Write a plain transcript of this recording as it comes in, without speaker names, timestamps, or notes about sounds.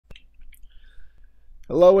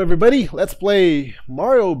Hello everybody, let's play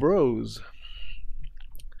Mario Bros.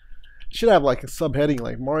 Should have like a subheading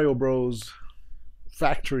like Mario Bros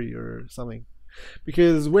Factory or something.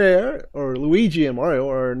 Because Luigi and Mario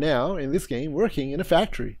are now in this game working in a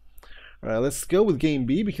factory. Alright, let's go with game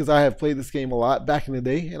B because I have played this game a lot back in the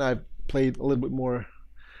day and I've played a little bit more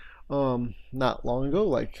not long ago,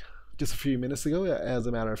 like just a few minutes ago as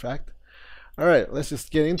a matter of fact. Alright, let's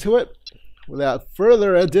just get into it without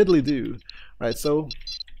further ado. Right, so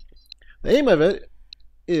the aim of it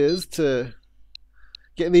is to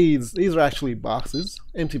get these are actually boxes,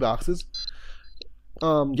 empty boxes.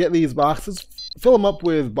 Get these boxes, fill them up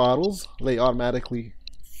with bottles. They automatically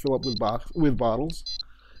fill up with bottles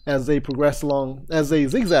as they progress along, as they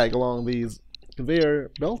zigzag along these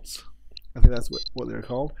conveyor belts. I think that's what they're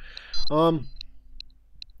called. And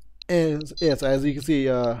yeah, so as you can see,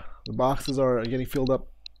 the boxes are getting filled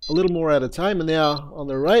up a little more at a time, and now on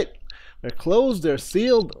the right, they're closed, they're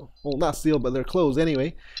sealed. Well, not sealed, but they're closed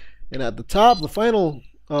anyway. And at the top, the final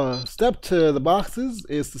step to the boxes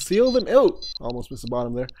is to seal them. Oh, almost missed the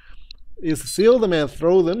bottom there. Is to seal them and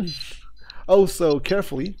throw them, oh so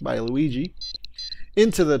carefully, by Luigi,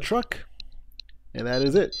 into the truck. And that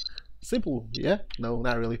is it. Simple, yeah? No,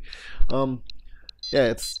 not really.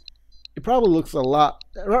 Yeah, it probably looks a lot.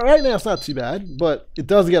 Right now, it's not too bad, but it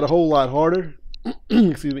does get a whole lot harder.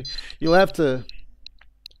 Excuse me. You'll have to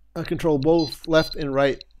control both left and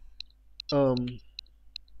right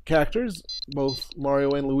characters, both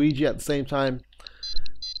Mario and Luigi at the same time,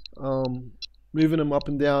 moving them up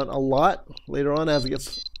and down a lot later on as it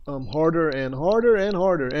gets harder and harder and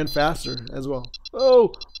harder and faster as well.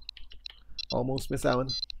 Oh, almost missed that one.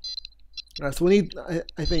 Alright, so we need,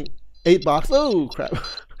 I think, 8 boxes. Oh crap,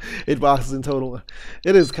 8 boxes in total.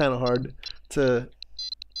 It is kind of hard to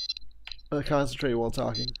concentrate while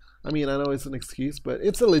talking. I mean, I know it's an excuse, but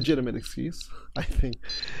it's a legitimate excuse, I think.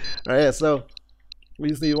 All right, yeah, so we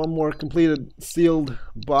just need one more completed sealed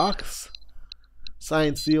box.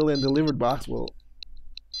 Signed, sealed, and delivered box. Well,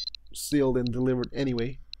 sealed and delivered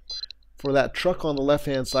anyway. For that truck on the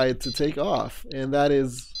left-hand side to take off. And that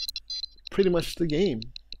is pretty much the game.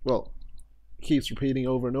 Well, it keeps repeating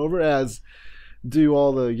over and over as do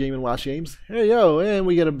all the Game & Watch games. Hey, yo, and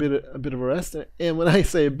we get a bit of a rest. And when I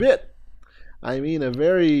say a bit, I mean a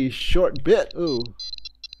very short bit. Ooh,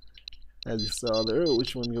 as you saw there. Ooh,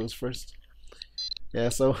 which one goes first? Yeah,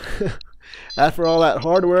 so after all that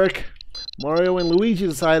hard work, Mario and Luigi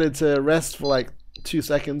decided to rest for like 2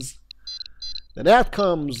 seconds. Then out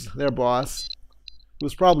comes their boss,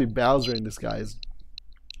 who's probably Bowser in disguise,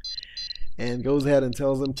 and goes ahead and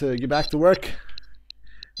tells them to get back to work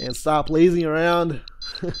and stop lazing around.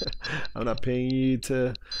 I'm not paying you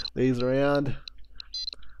to laze around.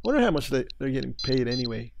 I wonder how much they're getting paid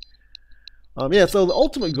anyway. Yeah, so the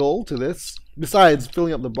ultimate goal to this, besides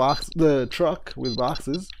filling up the truck with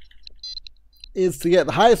boxes, is to get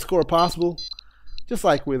the highest score possible, just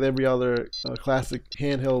like with every other classic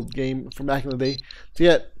handheld game from back in the day, to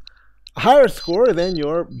get a higher score than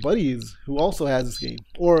your buddies who also has this game,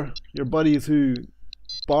 or your buddies who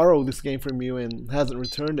borrowed this game from you and hasn't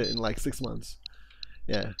returned it in like 6 months.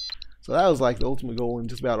 Yeah, so that was like the ultimate goal in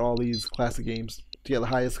just about all these classic games, to get the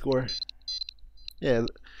highest score. Yeah,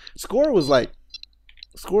 scores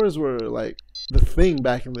were like the thing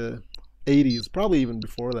back in the 80s, probably even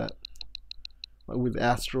before that, like with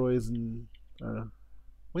Asteroids and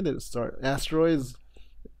when did it start? Asteroids,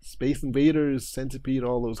 Space Invaders, Centipede,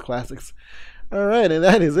 all those classics. All right, and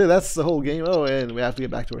that is it. That's the whole game. Oh, and we have to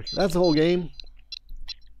get back to work. That's the whole game,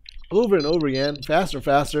 over and over again, faster and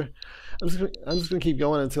faster. I'm just gonna keep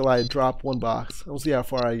going until I drop one box. We'll see how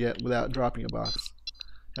far I get without dropping a box.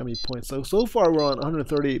 How many points? So far we're on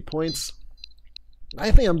 138 points.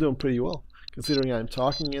 I think I'm doing pretty well, considering I'm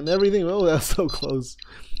talking and everything. Oh, that's so close.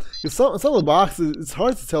 Because some of the boxes, it's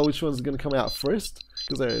hard to tell which one's going to come out first,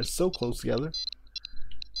 because they're so close together.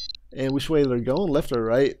 And which way they're going, left or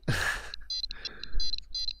right.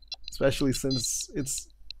 Especially since it's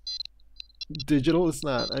digital. It's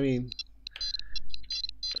not, I mean,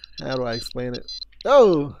 how do I explain it?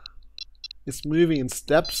 Oh! It's moving in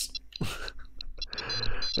steps.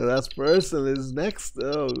 So that's first, and this next.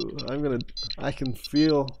 Oh, I can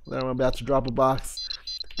feel that I'm about to drop a box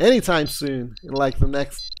anytime soon, in like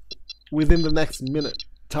within the next minute,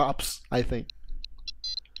 tops, I think.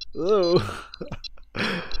 Oh.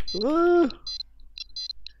 You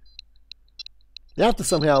have to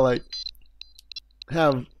somehow like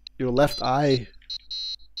have your left eye.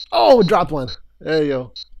 Oh, dropped one. There you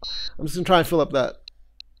go. I'm just gonna try and fill up that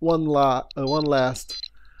one last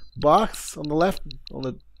box on the left, on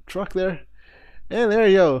the truck there, And there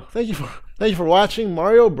you go. Thank you for watching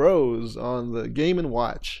Mario Bros on the Game &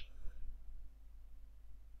 Watch.